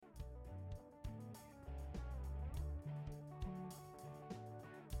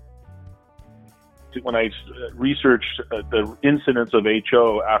when I researched the incidence of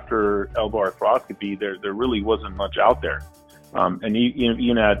HO after elbow arthroscopy, there really wasn't much out there. And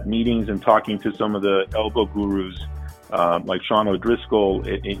even at meetings and talking to some of the elbow gurus, like Sean O'Driscoll,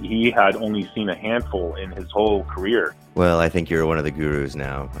 he had only seen a handful in his whole career. Well, I think you're one of the gurus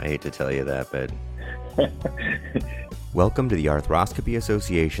now. I hate to tell you that, but... Welcome to the Arthroscopy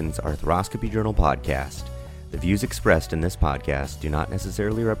Association's Arthroscopy Journal podcast. The views expressed in this podcast do not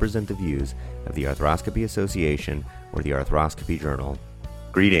necessarily represent the views of the Arthroscopy Association or the Arthroscopy Journal.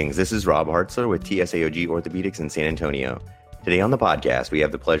 Greetings, this is Rob Hartzler with TSAOG Orthopedics in San Antonio. Today on the podcast, we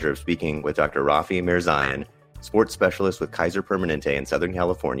have the pleasure of speaking with Dr. Rafi Mirzayan, sports specialist with Kaiser Permanente in Southern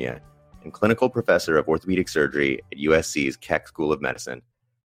California and clinical professor of orthopedic surgery at USC's Keck School of Medicine.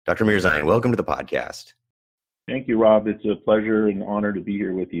 Dr. Mirzayan, welcome to the podcast. Thank you, Rob. It's a pleasure and honor to be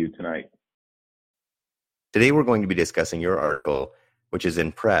here with you tonight. Today, we're going to be discussing your article, which is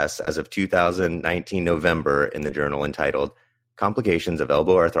in press as of 2019 November in the journal entitled Complications of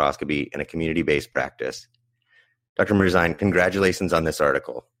Elbow Arthroscopy in a Community-Based Practice. Dr. Mirzayan, congratulations on this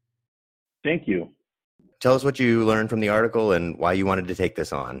article. Thank you. Tell us what you learned from the article and why you wanted to take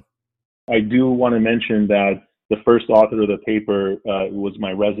this on. I do want to mention that the first author of the paper was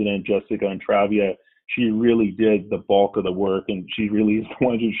my resident, Jessica Antravia. She really did the bulk of the work, and she really is the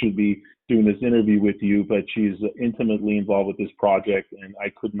one who should be doing this interview with you, but she's intimately involved with this project, and I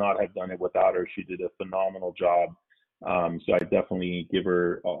could not have done it without her. She did a phenomenal job. So I definitely give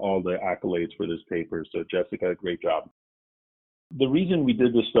her all the accolades for this paper. So Jessica, great job. The reason we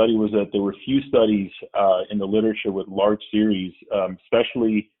did this study was that there were few studies in the literature with large series,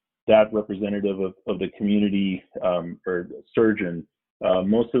 especially that representative of the community or surgeon.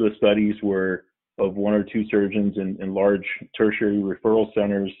 Most of the studies were of one or two surgeons in large tertiary referral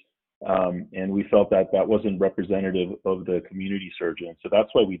centers, and we felt that that wasn't representative of the community surgeon. So that's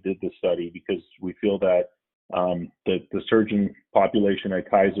why we did this study, because we feel that the surgeon population at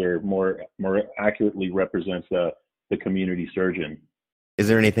Kaiser more accurately represents the community surgeon. Is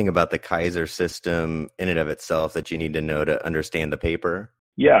there anything about the Kaiser system in and of itself that you need to know to understand the paper?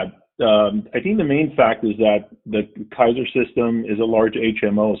 Yeah, I think the main fact is that the Kaiser system is a large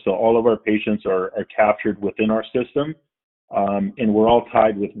HMO, so all of our patients are captured within our system, and we're all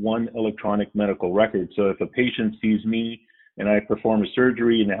tied with one electronic medical record. So if a patient sees me and I perform a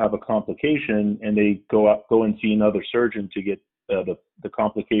surgery and they have a complication and they go and see another surgeon to get the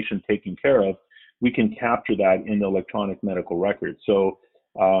complication taken care of, we can capture that in the electronic medical record. So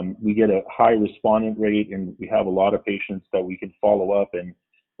we get a high respondent rate, and we have a lot of patients that we can follow up, and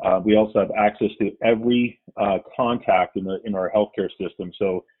we also have access to every contact in our healthcare system.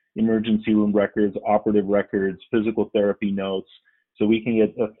 So emergency room records, operative records, physical therapy notes. So we can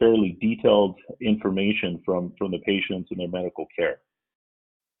get a fairly detailed information from the patients and their medical care.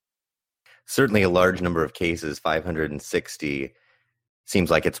 Certainly a large number of cases, 560, seems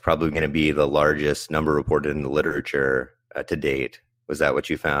like it's probably going to be the largest number reported in the literature to date. Was that what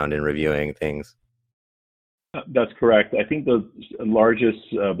you found in reviewing things? That's correct. I think the largest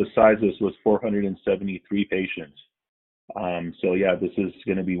besides this was 473 patients. So yeah, this is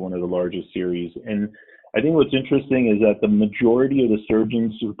going to be one of the largest series. And I think what's interesting is that the majority of the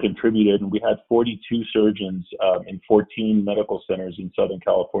surgeons who contributed, and we had 42 surgeons in 14 medical centers in Southern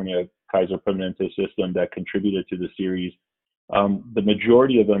California, Kaiser Permanente system, that contributed to the series. The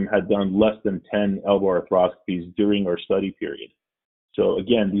majority of them had done less than 10 elbow arthroscopies during our study period. So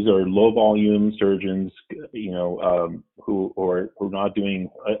again, these are low volume surgeons, who are not doing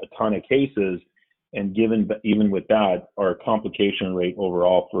a ton of cases. And even with that, our complication rate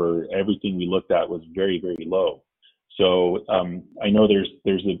overall for everything we looked at was very, very low. So I know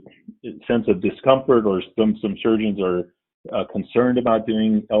there's a sense of discomfort, or some surgeons are concerned about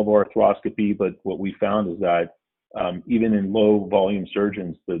doing elbow arthroscopy, but what we found is that even in low volume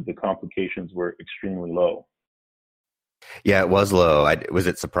surgeons, the complications were extremely low. Yeah, it was low. Was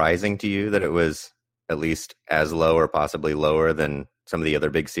it surprising to you that it was at least as low or possibly lower than some of the other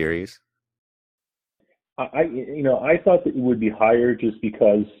big series? I thought that it would be higher, just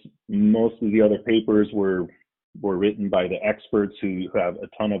because most of the other papers were written by the experts who have a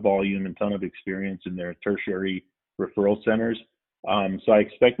ton of volume and ton of experience in their tertiary referral centers. So I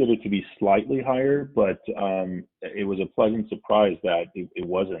expected it to be slightly higher, but it was a pleasant surprise that it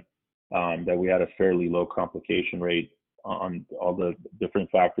wasn't, that we had a fairly low complication rate on all the different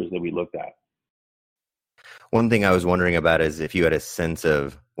factors that we looked at. One thing I was wondering about is if you had a sense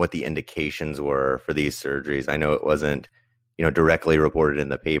of what the indications were for these surgeries. I know it wasn't, directly reported in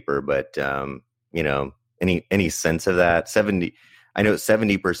the paper, but any sense of that?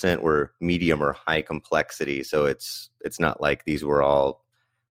 70% were medium or high complexity, so it's not like these were all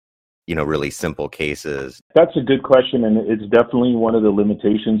really simple cases? That's a good question, and it's definitely one of the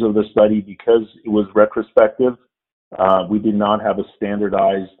limitations of the study because it was retrospective. We did not have a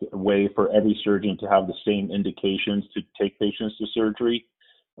standardized way for every surgeon to have the same indications to take patients to surgery.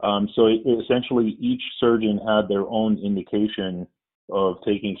 So essentially, each surgeon had their own indication of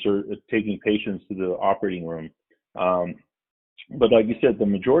taking patients to the operating room. But like you said, the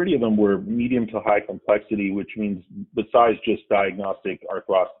majority of them were medium to high complexity, which means besides just diagnostic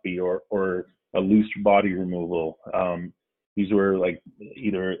arthroscopy or a loose body removal, these were like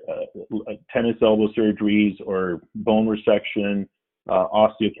either tennis elbow surgeries or bone resection,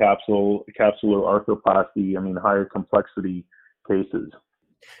 osteocapsular arthroplasty. I mean, higher complexity cases.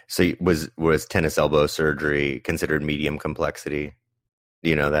 So was tennis elbow surgery considered medium complexity? Do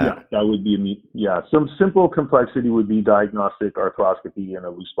you know that? Yeah, that would be some simple complexity would be diagnostic arthroscopy and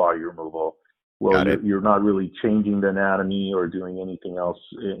a loose body removal. Well, you're not really changing the anatomy or doing anything else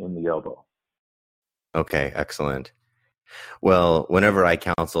in the elbow. Okay, excellent. Well, whenever I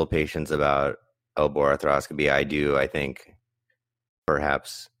counsel patients about elbow arthroscopy, I think,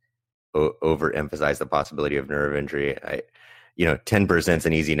 perhaps overemphasize the possibility of nerve injury. 10% is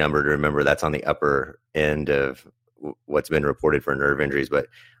an easy number to remember. That's on the upper end of what's been reported for nerve injuries, but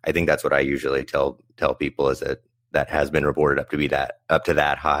I think that's what I usually tell people is that has been reported up to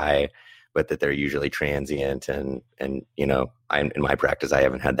that high, but that they're usually transient. And in my practice, I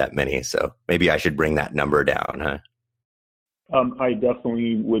haven't had that many, so maybe I should bring that number down, huh? I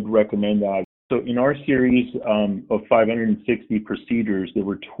definitely would recommend that. So in our series of 560 procedures, there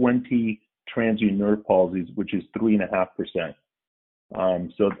were 20 transient nerve palsies, which is 3.5%.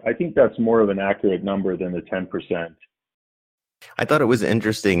 So I think that's more of an accurate number than the 10%. I thought it was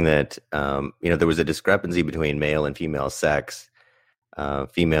interesting that there was a discrepancy between male and female sex.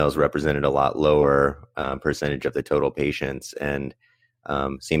 Females represented a lot lower percentage of the total patients and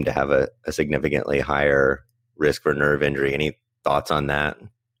seemed to have a significantly higher risk for nerve injury. Any thoughts on that?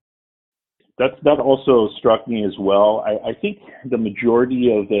 That also struck me as well. I think the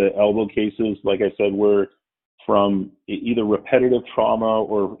majority of the elbow cases, like I said, were from either repetitive trauma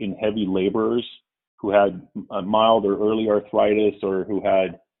or in heavy laborers who had mild or early arthritis or who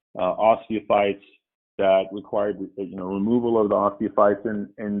had osteophytes that required removal of the osteophytes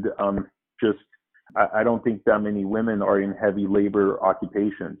and I don't think that many women are in heavy labor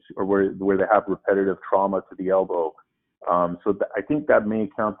occupations or where they have repetitive trauma to the elbow. I think that may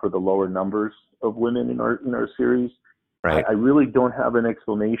account for the lower numbers of women in our series. Right. I really don't have an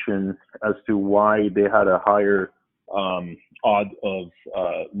explanation as to why they had a higher odd of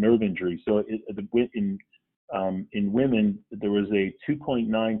nerve injury. So in women, there was a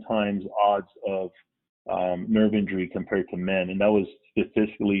 2.9 times odds of nerve injury compared to men, and that was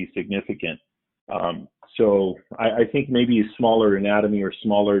statistically significant. So I think maybe a smaller anatomy or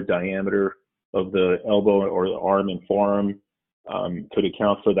smaller diameter of the elbow or the arm and forearm could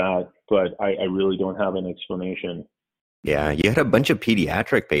account for that, but I really don't have an explanation. Yeah, you had a bunch of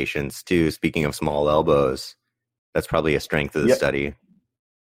pediatric patients too. Speaking of small elbows, that's probably a strength of the study.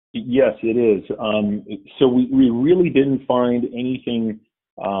 Yes, it is. So we really didn't find anything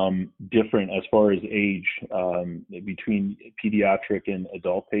different as far as age between pediatric and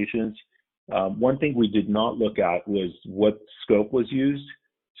adult patients. One thing we did not look at was what scope was used.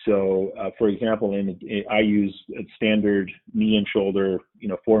 So, for example, I use standard knee and shoulder,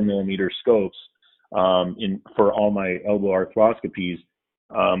 4 millimeter scopes for all my elbow arthroscopies.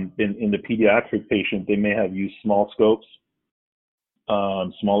 In the pediatric patient, they may have used small scopes,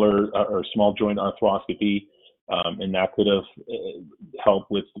 smaller or small joint arthroscopy, and that could have helped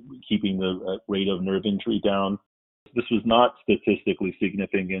with keeping the rate of nerve injury down. This was not statistically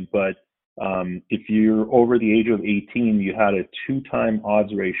significant, but if you're over the age of 18, you had a 2-time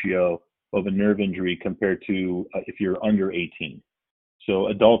odds ratio of a nerve injury compared to if you're under 18. So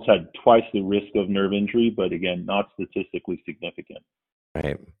adults had twice the risk of nerve injury, but again, not statistically significant.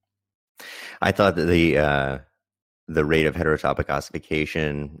 Right. I thought that the rate of heterotopic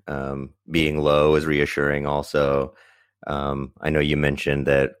ossification being low is reassuring also. I know you mentioned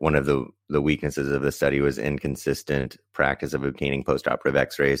that one of the weaknesses of the study was inconsistent practice of obtaining postoperative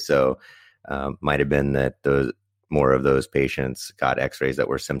x-rays. So might have been that more of those patients got x-rays that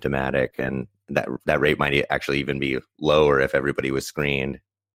were symptomatic, and that rate might actually even be lower if everybody was screened.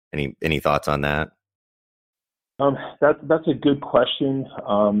 Any thoughts on that? That's a good question.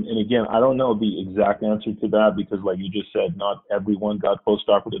 And again, I don't know the exact answer to that because like you just said, not everyone got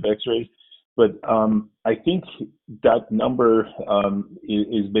postoperative x-rays. But I think that number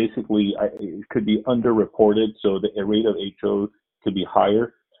is basically, it could be underreported. So the rate of HO could be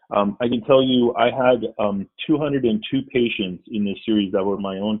higher. I can tell you I had 202 patients in this series that were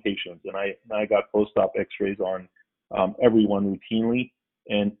my own patients, and I got post-op x-rays on everyone routinely,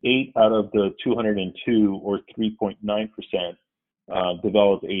 and 8 out of the 202, or 3.9%,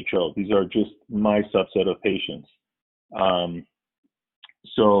 developed HO. These are just my subset of patients.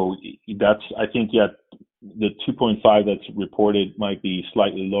 So that's, I think, yeah, the 2.5 that's reported might be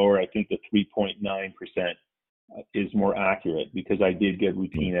slightly lower. I think the 3.9% is more accurate, because I did get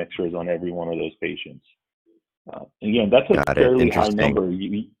routine x-rays on every one of those patients. Again, that's a fairly high number.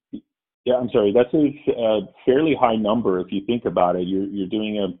 Yeah, I'm sorry. That's a fairly high number if you think about it. You're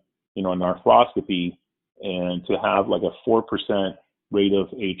doing an arthroscopy, and to have like a 4% rate of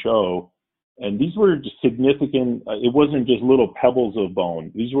HO, and these were significant. It wasn't just little pebbles of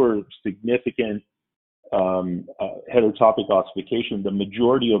bone. These were significant heterotopic ossification. The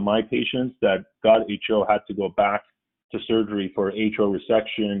majority of my patients that got HO had to go back to surgery for HO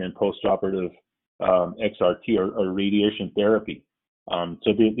resection and postoperative XRT or radiation therapy.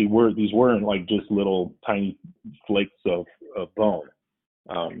 So these weren't like just little tiny flakes of bone.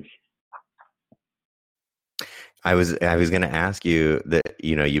 I was going to ask you that,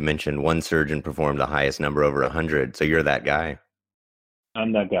 you mentioned one surgeon performed the highest number over 100. So you're that guy.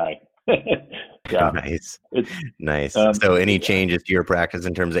 I'm that guy. Yeah. Nice. So any changes to your practice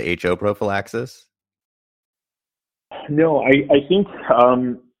in terms of HO prophylaxis? No, I think,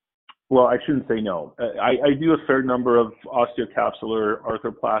 well, I shouldn't say no. I do a fair number of osteocapsular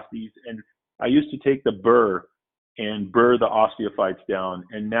arthroplasties, and I used to take the burr and burr the osteophytes down,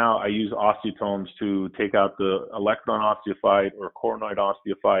 and now I use osteotomes to take out the electron osteophyte or coronoid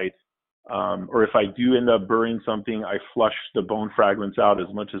osteophyte, or if I do end up burring something, I flush the bone fragments out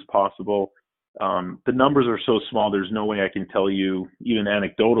as much as possible. The numbers are so small, there's no way I can tell you, even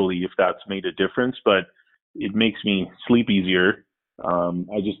anecdotally, if that's made a difference, but it makes me sleep easier.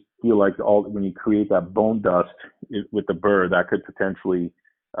 I just feel like when you create that bone dust with the burr, that could potentially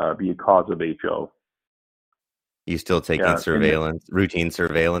be a cause of HO. You still taking routine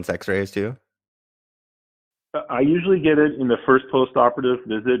surveillance x-rays too? I usually get it in the first post-operative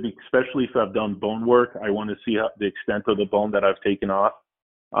visit, especially if I've done bone work. I want to see the extent of the bone that I've taken off.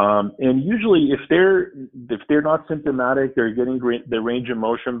 And usually if they're not symptomatic, they're getting the range of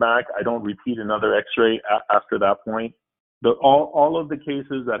motion back, I don't repeat another x-ray after that point. All of the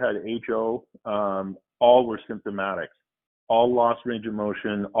cases that had HO, all were symptomatic. All lost range of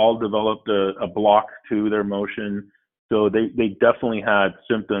motion, all developed a block to their motion. So they definitely had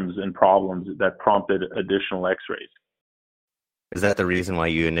symptoms and problems that prompted additional x-rays. Is that the reason why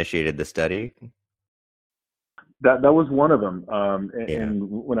you initiated the study? That was one of them. And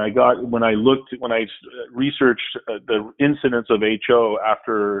when I researched the incidence of HO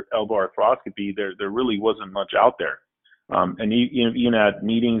after elbow arthroscopy, there really wasn't much out there. And even at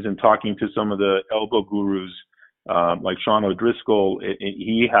meetings and talking to some of the elbow gurus, like Sean O'Driscoll,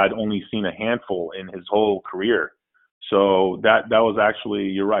 he had only seen a handful in his whole career. So that was actually,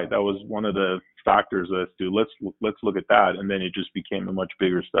 you're right, that was one of the factors as to let's look at that, and then it just became a much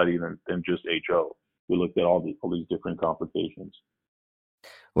bigger study than just HO. We looked at all these different complications.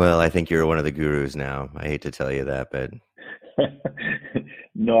 Well, I think you're one of the gurus now. I hate to tell you that, but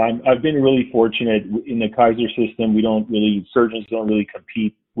no, I've been really fortunate in the Kaiser system. Surgeons don't really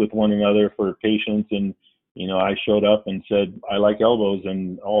compete with one another for patients, and I showed up and said I like elbows,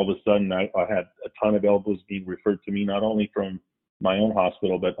 and all of a sudden I had a ton of elbows being referred to me, not only from my own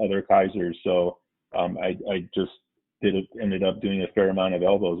hospital but other Kaisers. So I just ended up doing a fair amount of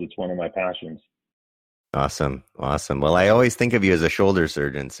elbows. It's one of my passions. Awesome. Well, I always think of you as a shoulder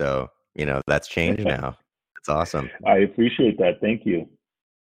surgeon, so that's changed now. That's awesome. I appreciate that. Thank you.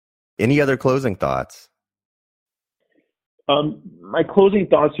 Any other closing thoughts? My closing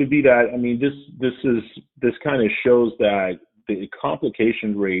thoughts would be that, this kind of shows that the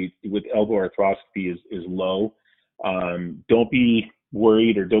complication rate with elbow arthroscopy is low. Don't be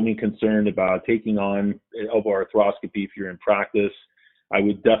worried or don't be concerned about taking on elbow arthroscopy if you're in practice. I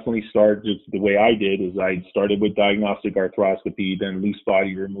would definitely start just the way I did, is I started with diagnostic arthroscopy, then loose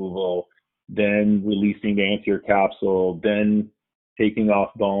body removal, then releasing the anterior capsule, then taking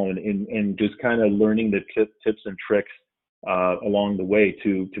off bone, and just kind of learning the tips and tricks along the way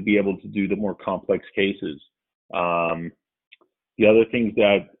to be able to do the more complex cases. The other things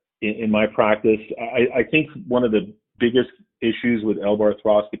that in my practice, I think one of the biggest issues with elbow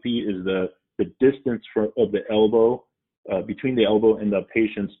arthroscopy is the distance of the elbow between the elbow and the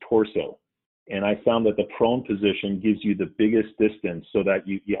patient's torso. And I found that the prone position gives you the biggest distance so that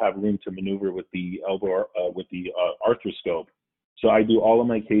you have room to maneuver with the elbow, with the arthroscope. So I do all of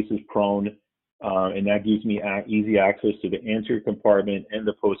my cases prone. and that gives me easy access to the anterior compartment and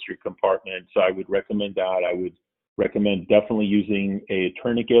the posterior compartment. So I would recommend that. I would recommend definitely using a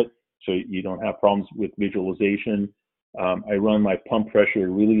tourniquet so you don't have problems with visualization. I run my pump pressure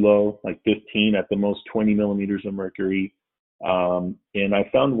really low, like 15 at the most, 20 millimeters of mercury. And I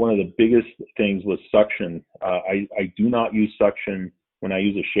found one of the biggest things was suction. I do not use suction when I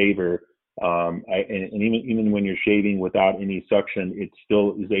use a shaver. And even when you're shaving without any suction, it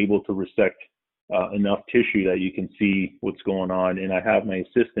still is able to resect enough tissue that you can see what's going on. And I have my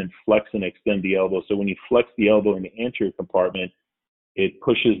assistant flex and extend the elbow. So when you flex the elbow in the anterior compartment, it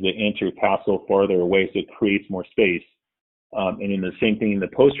pushes the anterior capsule farther away, so it creates more space. And in the same thing in the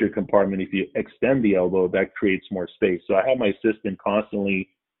posterior compartment, if you extend the elbow, that creates more space. So I have my assistant constantly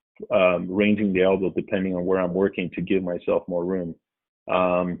ranging the elbow depending on where I'm working to give myself more room.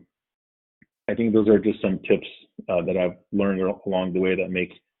 I think those are just some tips that I've learned along the way that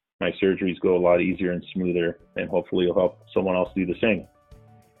make my surgeries go a lot easier and smoother, and hopefully it'll help someone else do the same.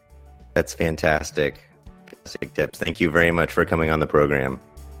 That's fantastic. Fantastic tips. Thank you very much for coming on the program.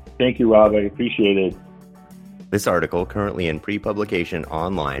 Thank you, Rob. I appreciate it. This article, currently in pre-publication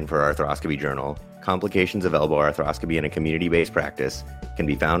online for Arthroscopy Journal, Complications of Elbow Arthroscopy in a Community-Based Practice, can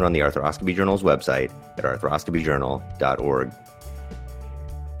be found on the Arthroscopy Journal's website at arthroscopyjournal.org.